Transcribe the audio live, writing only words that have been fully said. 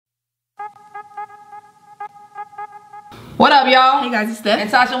What up, y'all? Hey guys, it's Steph. And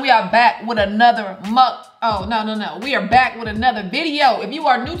Tasha, we are back with another We are back with another video. If you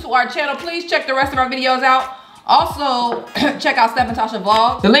are new to our channel, please check the rest of our videos out. Also, check out Steph and Tasha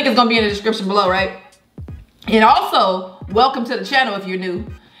vlogs. The link is gonna be in the description below, right? And also, welcome to the channel if you're new.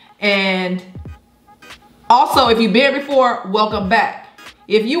 And also, if you've been before, welcome back.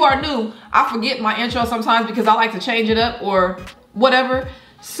 If you are new, I forget my intro sometimes because I like to change it up or whatever.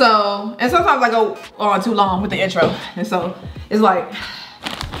 So, and sometimes I go on too long with the intro. And so, it's like,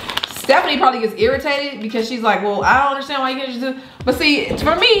 Stephanie probably gets irritated because she's like, well, I don't understand why you can't just do. But see,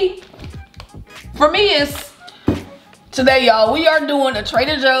 for me it's, Today, y'all, we are doing a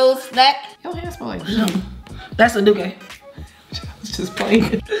Trader Joe's snack. your hands smell like gum. That's a Duque. It's just plain.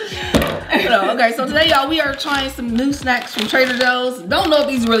 Okay, so today, y'all, we are trying some new snacks from Trader Joe's. Don't know if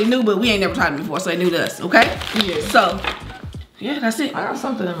these are really new, but we ain't never tried them before, so they're new to us, okay? Yeah. So, yeah, that's it. I got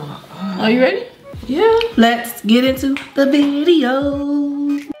something in my Are you ready? Yeah. Let's get into the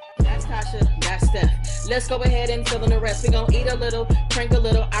video. That's Tasha, that's Steph. Let's go ahead and fill in the rest. We gonna eat a little, drink a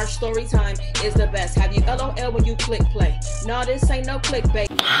little. Our story time is the best. Have you LOL when you click play? No, this ain't no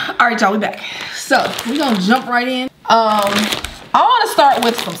clickbait. All right, y'all, we back. So, we're gonna jump right in. I want to start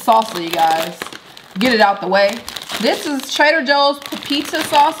with some salsa, you guys. Get it out the way. This is Trader Joe's pepita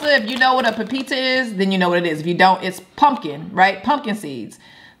salsa. If you know what a pepita is, then you know what it is. If you don't, it's pumpkin, right? Pumpkin seeds.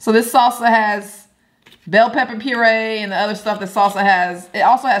 So this salsa has bell pepper puree and the other stuff that salsa has. It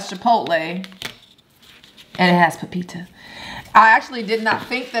also has chipotle and it has pepita. I actually did not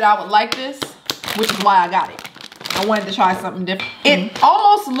think that I would like this, which is why I got it. I wanted to try something different. It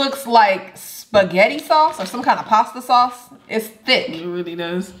almost looks like spaghetti sauce or some kind of pasta sauce. It's thick. It really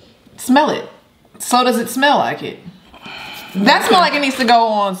does. Smell it. So does it smell like it? That smells like it needs to go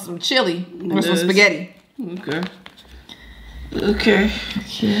on some chili or some spaghetti. Okay. Okay.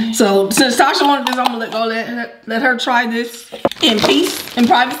 So since Tasha wanted this, I'm gonna let her try this in peace and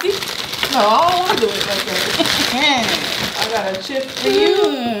privacy. No, I don't want to do it like that. I got a chip for you.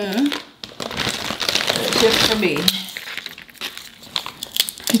 A chip for me.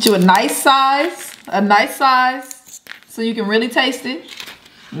 Get you a nice size, so you can really taste it.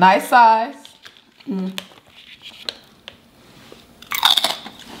 Nice size.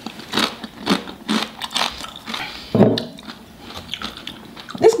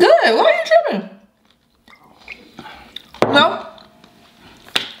 It's good. Why are you tripping? No?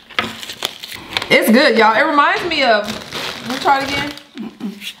 It's good, y'all. It reminds me of, let me try it again.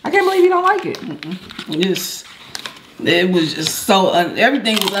 I can't believe you don't like it. Yes. It was just so,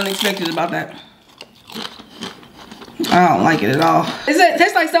 everything was unexpected about that. I don't like it at all. It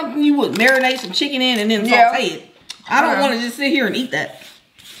tastes like something you would marinate some chicken in and then saute it. I don't want to just sit here and eat that.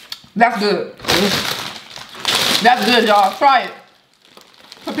 That's good. That's good, y'all. Try it.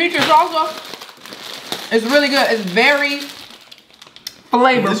 Pepita salsa is really good. It's very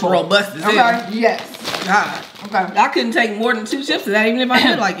flavorful. It's robust as hell. Okay. Yes. God. Okay. I couldn't take more than 2 chips of that, even if I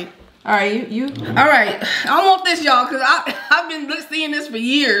did like it. All right, you. All right. I want this, y'all, because I've been seeing this for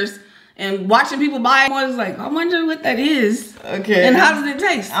years and watching people buy it. I was like, I wonder what that is. Okay. And how does it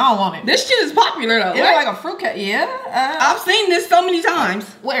taste? I don't want it. This shit is popular though. It's like a fruit cake. Yeah. I've seen this so many times.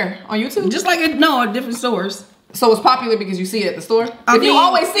 Where? On YouTube? Just like at different stores. So it's popular because you see it at the store? I If you mean,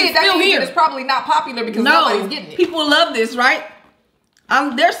 always see it, that still means here. that it's probably not popular because nobody's getting it. People love this, right?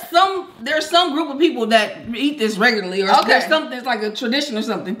 There's some group of people that eat this regularly, or there's something that's like a tradition or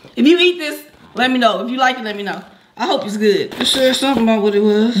something. If you eat this, let me know. If you like it, let me know. I hope it's good. You sure something about what it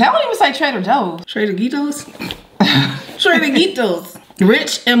was? That wouldn't even say Trader Joe's. Trader Guitos? Trader Guitos.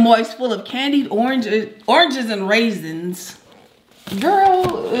 Rich and moist, full of candied oranges and raisins.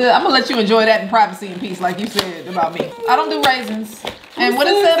 Girl, I'm gonna let you enjoy that in privacy and peace, like you said about me. I don't do raisins. And what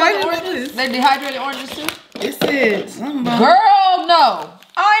it said about the oranges? They're dehydrated oranges too? It said something about... Girl, no.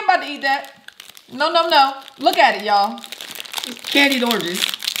 I ain't about to eat that. No, no, no. Look at it, y'all. Candied oranges.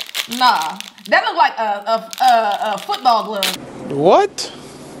 Nah. That look like a football glove. What?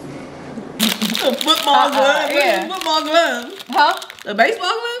 A football glove? Yeah. A football glove? Huh? A baseball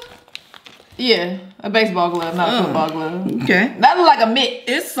glove? Yeah, a baseball glove, not a football glove. Okay. That look like a mitt.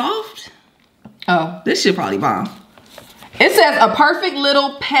 It's soft. Oh. This shit probably bomb. It says a perfect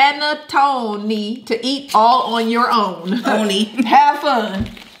little panettone to eat all on your own. Only. Have fun.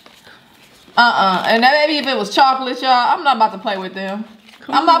 And then maybe if it was chocolate, y'all, I'm not about to play with them.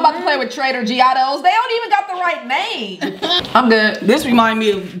 I'm not about to play with Trader Giotto's. They don't even got the right name. I'm good. This reminds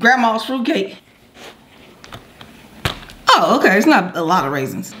me of grandma's fruitcake. Oh, okay. It's not a lot of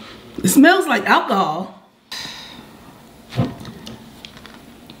raisins. It smells like alcohol.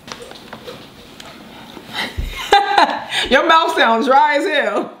 Your mouth sounds dry as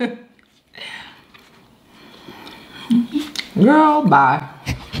hell. Girl, bye.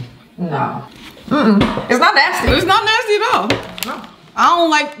 No. It's not nasty. It's not nasty at all. No. I don't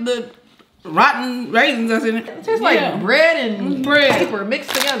like the rotten raisins that's in it. It tastes like bread and paper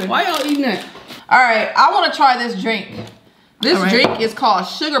mixed together. Why y'all eating that? All right, I want to try this drink. This drink is called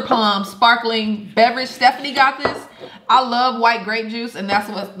Sugar Plum Sparkling Beverage. Stephanie got this. I love white grape juice, and that's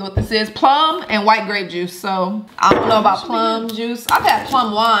what this is. Plum and white grape juice. So I don't know about plum juice. I've had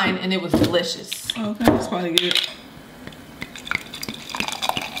plum wine, and it was delicious. Okay, that's probably good.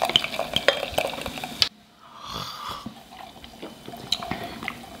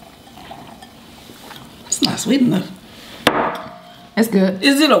 It's not sweet enough. It's good.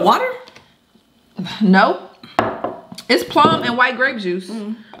 Is it a water? No. It's plum and white grape juice.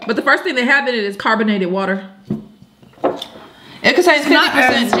 But the first thing they have in it is carbonated water. It contains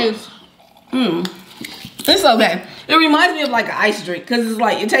 50% juice. It's okay. It reminds me of like an ice drink because it's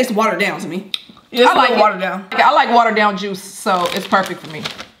like, it tastes watered down to me. It's I like watered down. I like watered down juice, so it's perfect for me.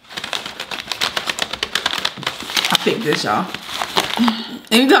 I picked this, y'all.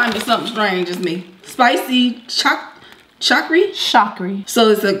 Anytime it's something strange, it's me. Spicy chakri? Chakri. So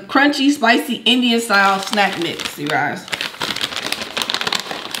it's a crunchy, spicy Indian style snack mix, you guys.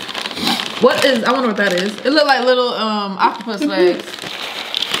 What is, I wonder what that is. It look like little octopus legs.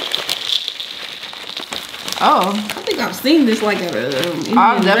 Oh. I think I've seen this like at a Indian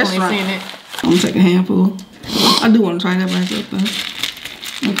I've definitely restaurant. seen it. I'm gonna take a handful. I do want to try that myself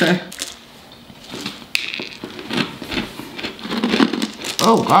though. Okay.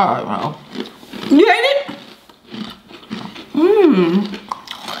 Oh God, wow. You ate it?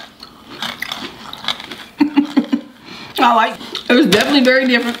 I like it. It was definitely very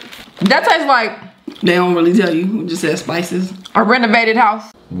different. That tastes like They don't really tell you. It just says spices. a renovated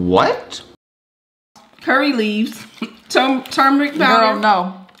house. What? Curry leaves, turmeric Girl, powder,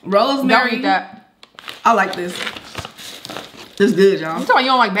 no. rosemary. Don't eat that. I like this. It's good, y'all. You talking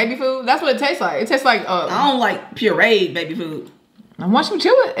you don't like baby food? That's what it tastes like. It tastes like I don't like pureed baby food. and once you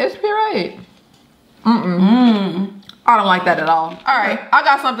chew it, it's pureed. I don't like that at all. All right, I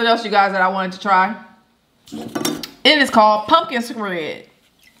got something else, you guys, that I wanted to try. It is called pumpkin spread.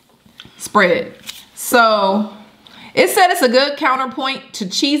 So it said it's a good counterpoint to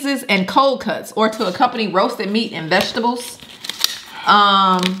cheeses and cold cuts or to accompany roasted meat and vegetables.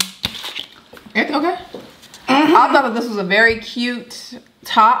 Everything okay? I thought that this was a very cute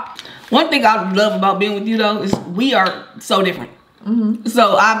top. One thing I love about being with you though is we are so different.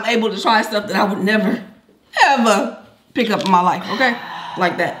 So I'm able to try stuff that I would never, ever pick up in my life. Okay,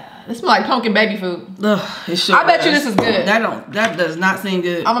 like that. This smells like pumpkin baby food. Ugh, it sure I bet you does. this is good. That does not seem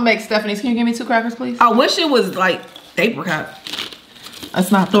good. I'm gonna make Stephanie's. Can you give me 2 crackers, please? I wish it was like apricot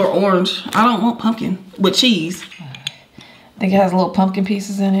That's not. or orange. I don't want pumpkin with cheese. I think it has little pumpkin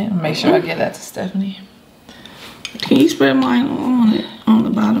pieces in it. I'll make sure I give that to Stephanie. Can you spread mine on it on the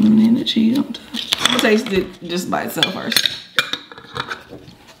bottom and then the cheese on top? I'm gonna taste it just by itself first.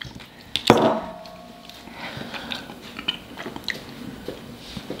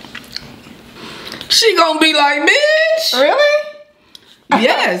 She gonna be like, bitch. Really?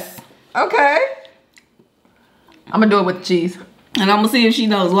 Yes. Okay. I'm gonna do it with cheese. And I'm gonna see if she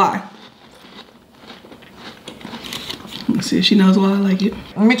knows why. Let's see if she knows why I like it.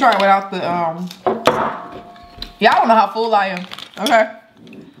 Let me try it without the Yeah, I don't know how full I am. Okay.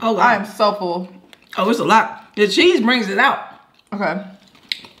 Oh, wow. I am so full. Oh, it's a lot. The cheese brings it out. Okay.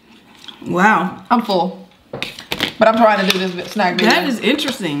 Wow. I'm full. But I'm trying to do this snack video. That is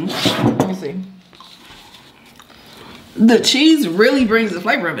interesting. Let me see. The cheese really brings the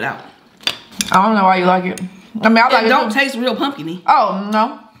flavor of it out. I don't know why you like it. I mean, I like It it. don't too. taste real pumpkin-y. Oh,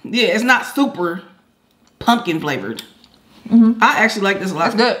 no. Yeah, it's not super pumpkin flavored. I actually like this a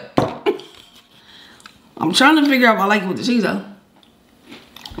lot. That's good. I'm trying to figure out if I like it with the cheese though.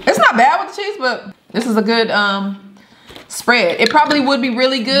 It's not bad with the cheese, but this is a good spread. It probably would be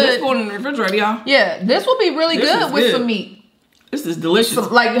really good. This one in the refrigerator, y'all. Yeah, this will be really This good is with good. some meat. This is delicious. So,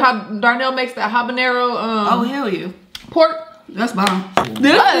 like how Darnell makes that habanero Oh, hell yeah. pork. That's bomb.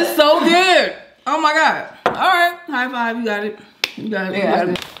 This is so good. Oh my God. All right. High five. You got it. You got it. Yeah, You got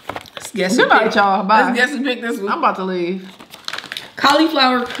that's it. Let's guess Good night, y'all. Bye. Let's guess and pick this I'm one. about to leave.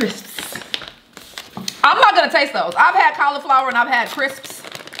 Cauliflower crisps. I'm not gonna taste those. I've had cauliflower and I've had crisps.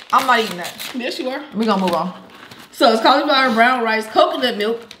 I'm not eating that. Yes, you are. We're gonna move on. So it's cauliflower, brown rice, coconut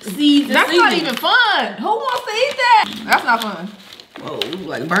milk, seeds, and That's not seasoning. even fun. Who wants to eat that? That's not fun. Whoa,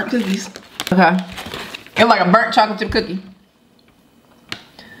 like burnt cookies. Okay. It's like a burnt chocolate chip cookie.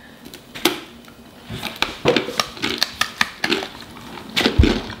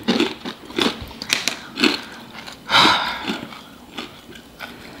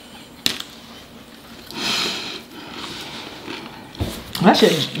 That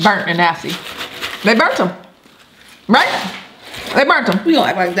shit burnt and nasty. They burnt them. Right? They burnt them. We don't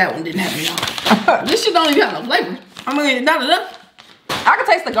act like that one didn't have any. This shit don't even have no flavor. I mean, not enough. I can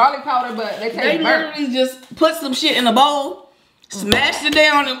taste the garlic powder, but they taste burnt. Literally just put some shit in a bowl, smashed it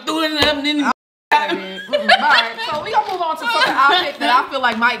down, and threw it up, and then. Alright, so we gonna move on to something I picked that I feel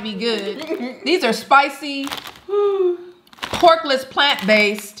like might be good. These are spicy, porkless,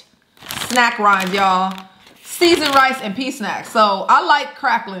 plant-based snack rinds, y'all. Seasoned rice and pea snacks. So I like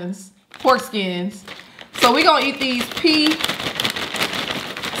cracklings, pork skins. So we gonna eat these pea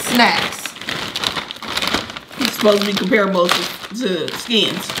snacks. It's supposed to be comparable to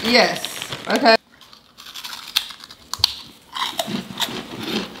skins. Yes. Okay.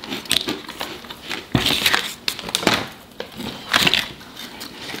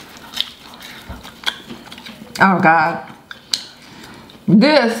 Oh God.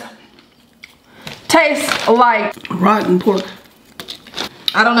 This tastes like rotten pork.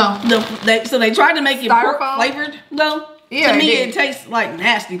 I don't know. So they tried to make it Styrofoam? pork flavored though. Yeah, to me it tastes like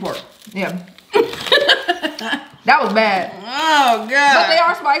nasty pork. Yeah. That was bad. Oh God. But they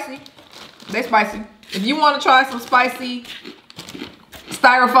are spicy. They spicy. If you want to try some spicy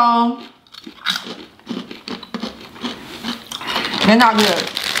styrofoam, they're not good.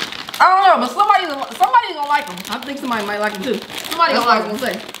 I don't know, but somebody's gonna like them. I think somebody might like them too. Somebody gonna like them.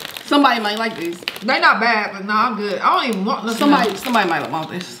 Say. Somebody might like these. They not bad, but no, I'm good. I don't even want this. Somebody might want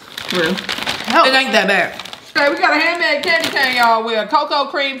this. For real. Help. It ain't that bad. Okay, we got a handmade candy cane, y'all, with a cocoa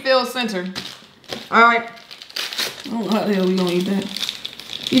cream filled center. All right. I don't know how the hell we gonna eat that.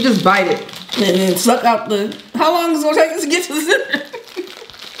 You just bite it. And then suck out the... How long is it gonna take us to get to the center?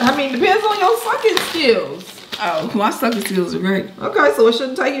 I mean, depends on your sucking skills. Oh, my sucking skills are great. Okay, so it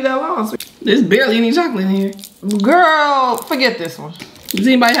shouldn't take you that long. There's barely any chocolate in here. Girl, forget this one. Has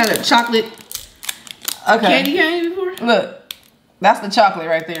anybody had a chocolate candy cane before? Look, that's the chocolate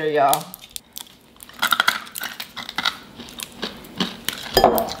right there, y'all.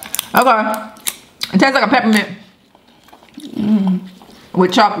 Okay. It tastes like a peppermint.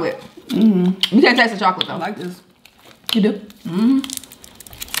 With chocolate. You can't taste the chocolate though. I like this. You do?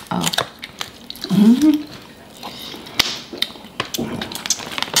 Oh.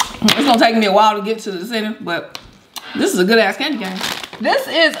 It's gonna take me a while to get to the center, but this is a good ass candy cane. This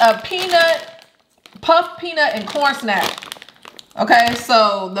is a puffed peanut and corn snack. Okay,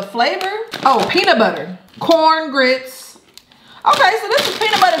 so the flavor, peanut butter, corn grits. Okay, so this is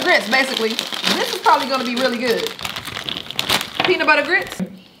peanut butter grits, basically. This is probably gonna be really good. Peanut butter grits.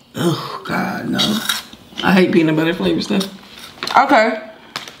 Oh God, no. I hate peanut butter flavor stuff. Okay.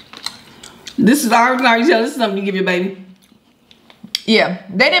 This is, I can already tell this is something you give your baby. Yeah,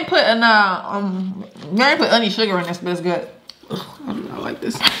 they didn't put any sugar in this, but it's good. Ugh, I do not like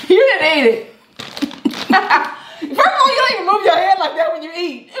this. You didn't eat it. First of all, you don't even move your head like that when you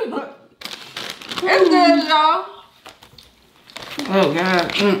eat. It's good, y'all. Oh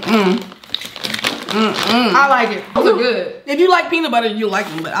God. I like it. Those are good. If you like peanut butter, you like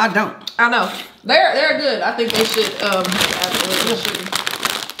them, but I don't. I know. They're good. I think they should add a little sugar.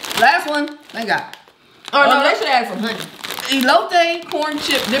 Last one, they got. Oh no, they should add some honey. Elote corn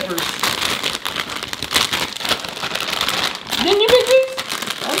chip dippers. Didn't you pick these?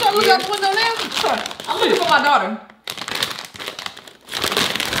 I'm trying to look out the window now. Sure. I'm looking for my daughter.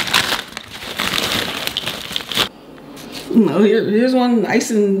 No, here's one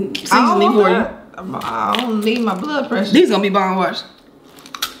nice and seasoning for you. I don't need my blood pressure. These gonna be bone washed.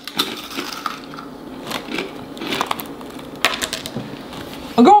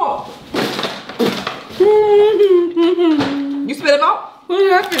 Go on. You spit them out? What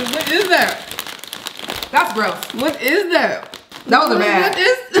happened? What is that? That's gross. What is that? Those are bad.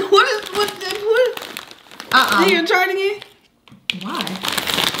 What? You're trying again? Why?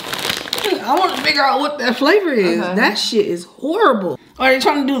 I want to figure out what that flavor is. Okay. That shit is horrible. Are they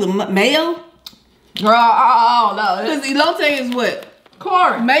trying to do the mayo? Girl, oh no. Because elote is what?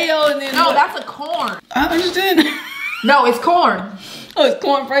 Corn. Mayo and then no, what? that's a corn. I understand. No, it's corn. Oh, it's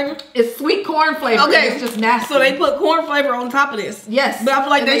corn flavor? It's sweet corn flavor. Okay. It's just nasty. So they put corn flavor on top of this. Yes. But I feel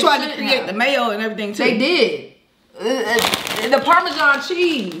like And they tried to create the mayo and everything too. They did. The Parmesan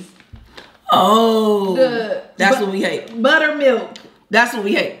cheese. Oh. That's what we hate. Buttermilk. That's what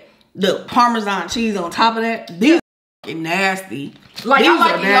we hate. The Parmesan cheese on top of that. These are nasty. Like, these I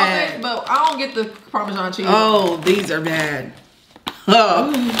like bad. but I don't get the Parmesan cheese. Oh, these are bad.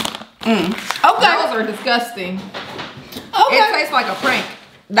 Oh. Okay. Those are disgusting. Okay. It tastes like a prank.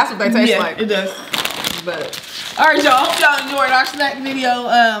 That's what they taste like. It does. But all right, y'all. Hope y'all enjoyed our snack video.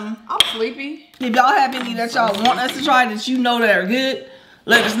 I'm sleepy. If y'all have any that y'all want us to try that you know that are good,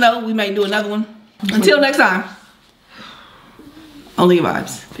 let us know. We may do another one. Until next time. Only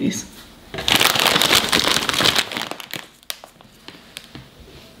vibes. Peace.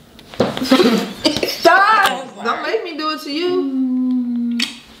 Stop! Don't make me do it to you.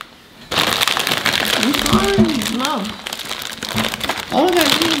 I'm sorry. No. All I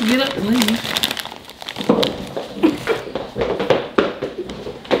gotta do is get up and leave.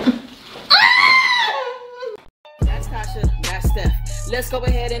 That's Tasha, that's Steph. Let's go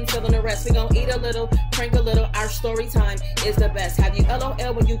ahead and fill in the rest. We gon' eat a little, prank a little. Our story time is the best. Have you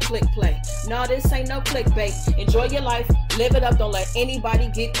LOL when you click play? No, this ain't no clickbait. Enjoy your life, live it up. Don't let anybody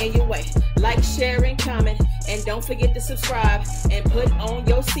get in your way. Like, share, and comment. And don't forget to subscribe and put on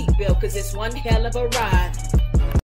your seatbelt, cause it's one hell of a ride.